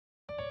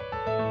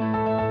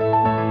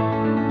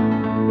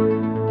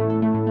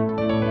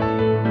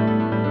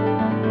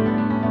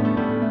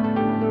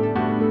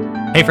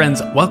Hey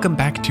friends, welcome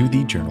back to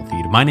the Journal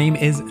Feed. My name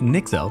is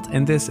Nick Zelt,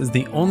 and this is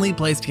the only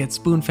place to get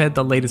spoon-fed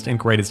the latest and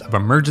greatest of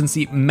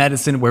emergency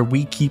medicine, where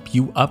we keep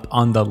you up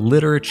on the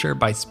literature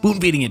by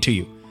spoon-feeding it to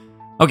you.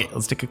 Okay,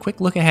 let's take a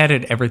quick look ahead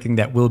at everything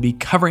that we'll be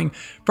covering.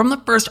 From the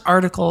first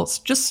article,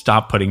 just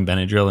stop putting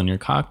Benadryl in your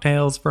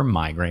cocktails for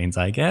migraines,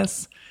 I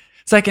guess.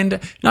 Second,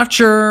 not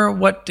sure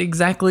what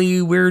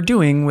exactly we're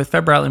doing with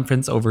febrile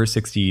infants over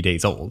 60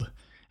 days old.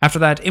 After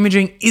that,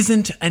 imaging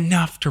isn't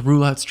enough to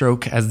rule out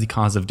stroke as the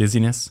cause of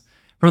dizziness.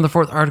 From the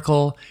fourth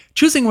article,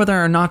 choosing whether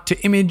or not to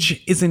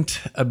image isn't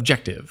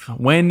objective.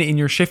 When in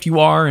your shift you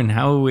are and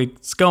how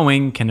it's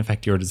going can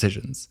affect your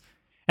decisions.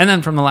 And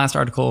then from the last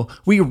article,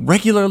 we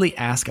regularly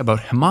ask about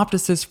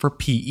hemoptysis for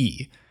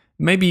PE.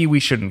 Maybe we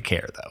shouldn't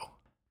care though.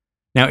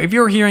 Now, if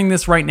you're hearing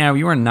this right now,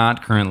 you are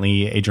not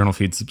currently a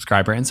JournalFeed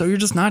subscriber, and so you're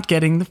just not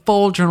getting the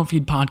full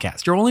JournalFeed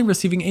podcast. You're only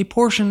receiving a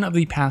portion of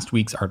the past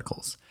week's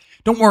articles.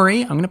 Don't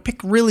worry, I'm going to pick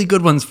really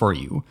good ones for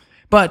you.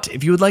 But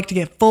if you would like to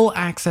get full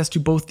access to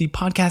both the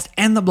podcast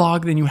and the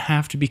blog, then you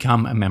have to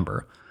become a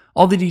member.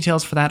 All the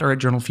details for that are at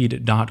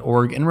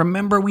journalfeed.org. And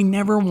remember, we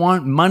never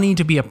want money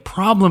to be a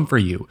problem for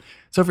you.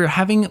 So if you're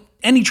having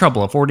any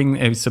trouble affording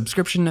a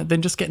subscription,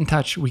 then just get in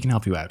touch. We can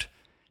help you out.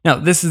 Now,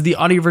 this is the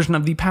audio version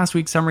of the past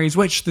week's summaries,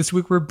 which this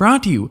week were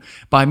brought to you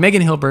by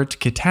Megan Hilbert,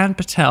 Ketan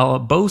Patel,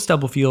 Bo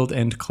Stubblefield,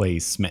 and Clay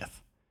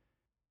Smith.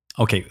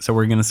 Okay, so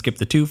we're going to skip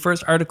the two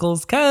first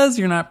articles because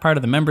you're not part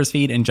of the members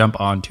feed and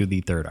jump on to the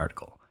third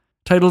article.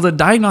 Titled A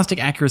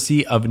Diagnostic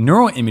Accuracy of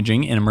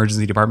Neuroimaging in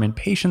Emergency Department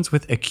Patients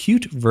with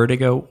Acute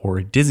Vertigo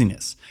or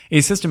Dizziness, a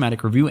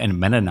systematic review and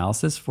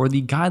meta-analysis for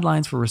the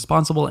guidelines for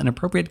responsible and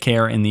appropriate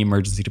care in the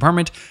emergency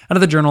department out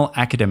of the journal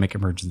Academic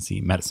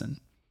Emergency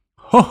Medicine.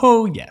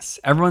 Ho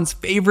yes, everyone's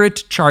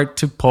favorite chart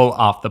to pull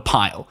off the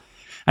pile.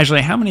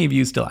 Actually, how many of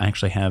you still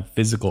actually have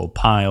physical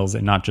piles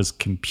and not just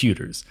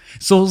computers?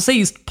 So we'll say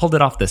you pulled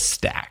it off the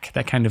stack.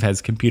 That kind of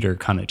has computer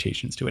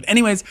connotations to it.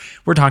 Anyways,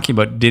 we're talking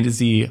about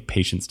dizzy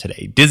patients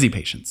today. Dizzy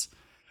patients.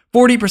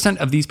 40%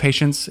 of these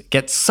patients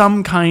get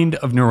some kind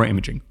of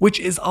neuroimaging, which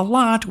is a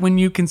lot when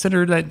you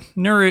consider that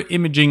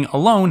neuroimaging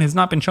alone has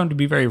not been shown to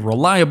be very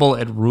reliable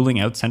at ruling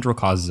out central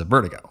causes of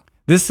vertigo.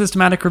 This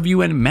systematic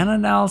review and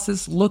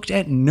meta-analysis looked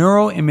at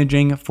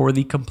neuroimaging for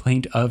the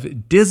complaint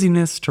of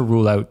dizziness to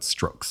rule out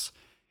strokes.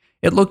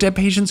 It looked at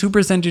patients who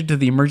presented to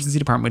the emergency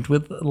department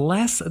with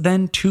less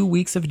than 2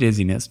 weeks of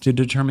dizziness to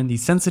determine the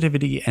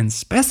sensitivity and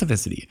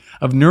specificity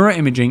of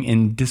neuroimaging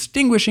in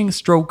distinguishing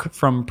stroke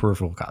from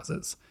peripheral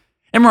causes.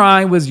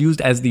 MRI was used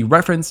as the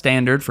reference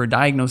standard for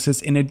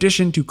diagnosis in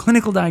addition to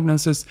clinical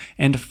diagnosis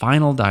and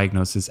final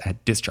diagnosis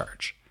at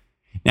discharge.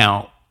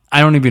 Now,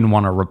 I don't even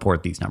want to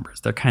report these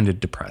numbers. They're kind of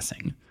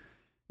depressing.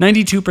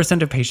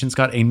 92% of patients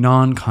got a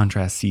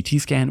non-contrast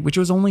CT scan, which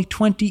was only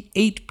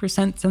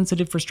 28%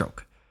 sensitive for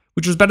stroke.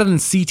 Which was better than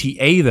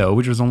CTA, though,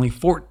 which was only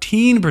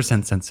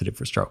 14% sensitive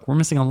for stroke. We're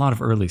missing a lot of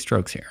early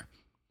strokes here.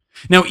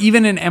 Now,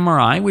 even an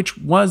MRI, which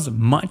was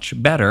much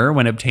better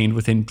when obtained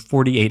within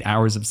 48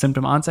 hours of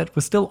symptom onset,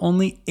 was still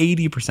only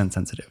 80%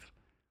 sensitive.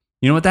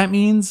 You know what that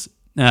means?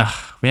 We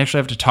actually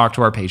have to talk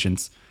to our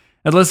patients,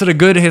 elicit a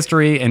good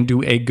history, and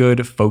do a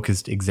good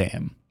focused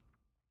exam.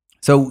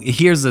 So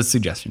here's a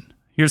suggestion.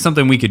 Here's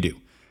something we could do.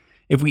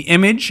 If we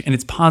image and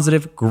it's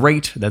positive,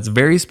 great. That's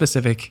very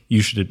specific.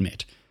 You should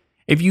admit.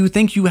 If you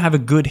think you have a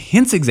good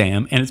hints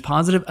exam and it's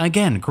positive,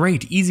 again,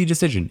 great, easy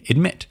decision,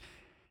 admit.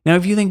 Now,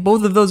 if you think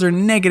both of those are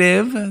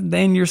negative,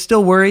 then you're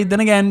still worried, then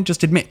again,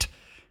 just admit.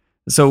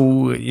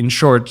 So, in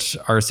short,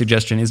 our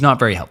suggestion is not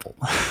very helpful.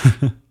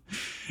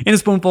 In a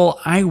spoonful,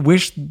 I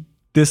wish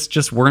this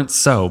just weren't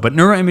so, but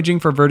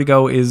neuroimaging for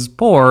vertigo is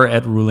poor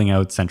at ruling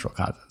out central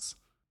causes.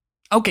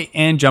 Okay,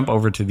 and jump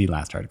over to the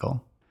last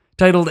article.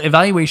 Titled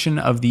Evaluation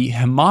of the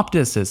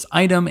Hemoptysis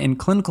Item in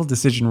Clinical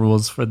Decision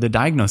Rules for the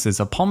Diagnosis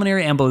of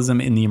Pulmonary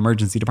Embolism in the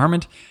Emergency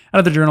Department out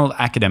of the Journal of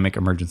Academic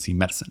Emergency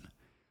Medicine.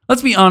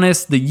 Let's be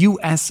honest, the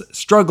US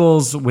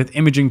struggles with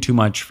imaging too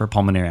much for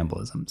pulmonary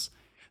embolisms.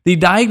 The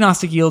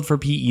diagnostic yield for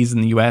PEs in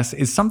the US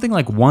is something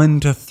like 1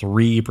 to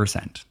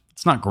 3%.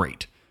 It's not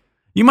great.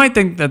 You might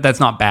think that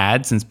that's not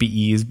bad since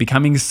PE is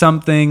becoming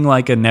something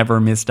like a never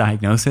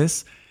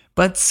misdiagnosis.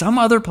 But some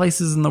other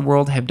places in the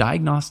world have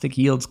diagnostic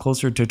yields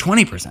closer to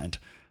 20%,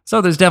 so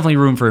there's definitely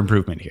room for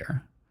improvement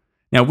here.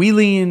 Now, we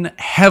lean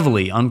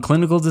heavily on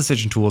clinical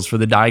decision tools for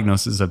the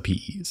diagnosis of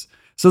PEs,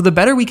 so the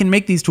better we can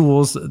make these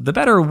tools, the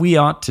better we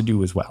ought to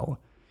do as well.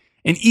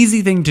 An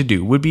easy thing to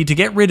do would be to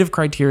get rid of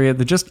criteria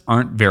that just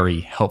aren't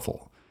very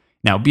helpful.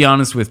 Now, be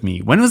honest with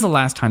me, when was the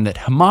last time that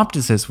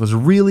hemoptysis was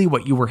really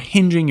what you were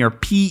hinging your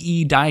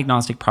PE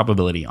diagnostic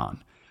probability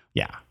on?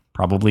 Yeah,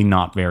 probably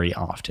not very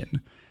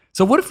often.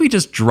 So what if we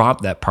just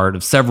drop that part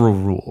of several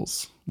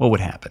rules? What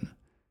would happen?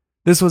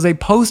 This was a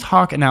post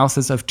hoc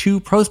analysis of 2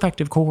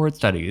 prospective cohort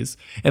studies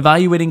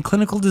evaluating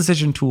clinical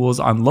decision tools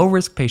on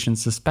low-risk patients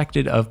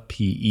suspected of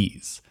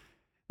PEs.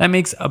 That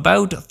makes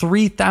about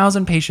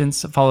 3,000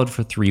 patients followed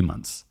for 3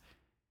 months.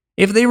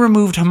 If they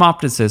removed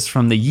hemoptysis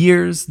from the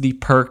years, the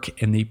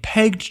PERC, and the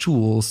pegged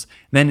tools,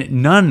 then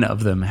none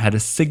of them had a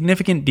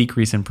significant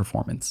decrease in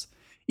performance.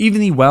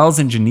 Even the Wells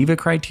and Geneva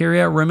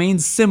criteria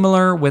remained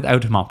similar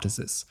without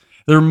hemoptysis.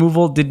 The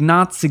removal did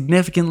not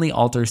significantly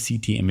alter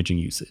CT imaging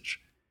usage.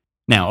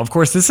 Now, of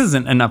course, this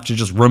isn't enough to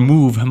just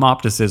remove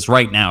hemoptysis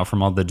right now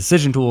from all the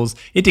decision tools.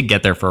 It did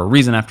get there for a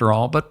reason after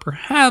all, but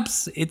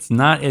perhaps it's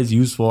not as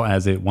useful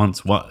as it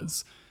once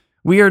was.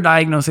 We are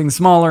diagnosing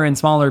smaller and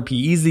smaller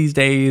PEs these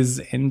days,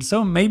 and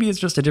so maybe it's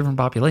just a different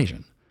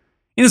population.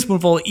 In a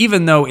spoonful,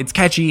 even though it's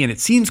catchy and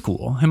it seems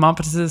cool,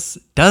 hemoptysis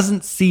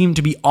doesn't seem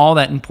to be all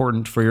that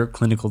important for your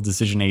clinical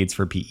decision aids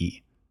for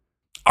PE.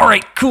 All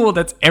right, cool,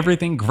 that's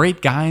everything.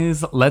 Great,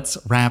 guys. Let's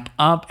wrap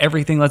up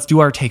everything. Let's do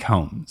our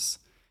take-homes.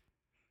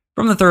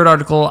 From the third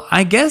article,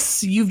 I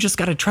guess you've just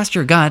got to trust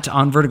your gut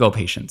on vertigo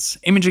patients.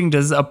 Imaging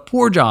does a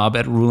poor job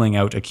at ruling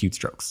out acute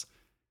strokes.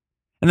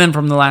 And then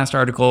from the last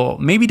article,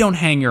 maybe don't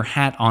hang your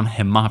hat on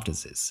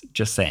hemoptysis,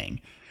 just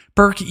saying.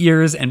 Perk,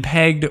 ears, and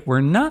pegged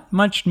were not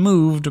much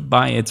moved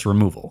by its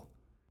removal.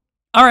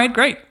 All right,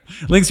 great.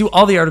 Links to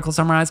all the articles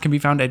summarized can be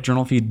found at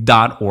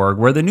journalfeed.org,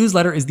 where the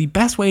newsletter is the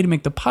best way to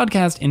make the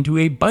podcast into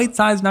a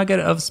bite-sized nugget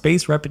of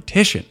space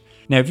repetition.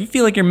 Now, if you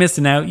feel like you're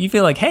missing out, you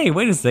feel like, hey,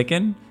 wait a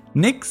second,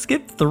 Nick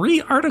skipped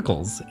 3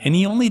 articles, and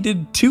he only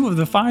did 2 of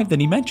the 5 that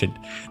he mentioned,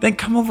 then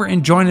come over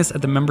and join us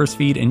at the members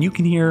feed, and you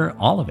can hear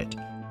all of it.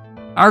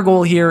 Our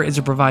goal here is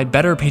to provide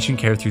better patient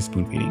care through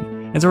spoon feeding,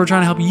 and so we're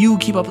trying to help you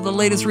keep up with the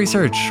latest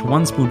research,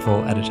 one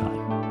spoonful at a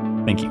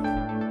time. Thank you.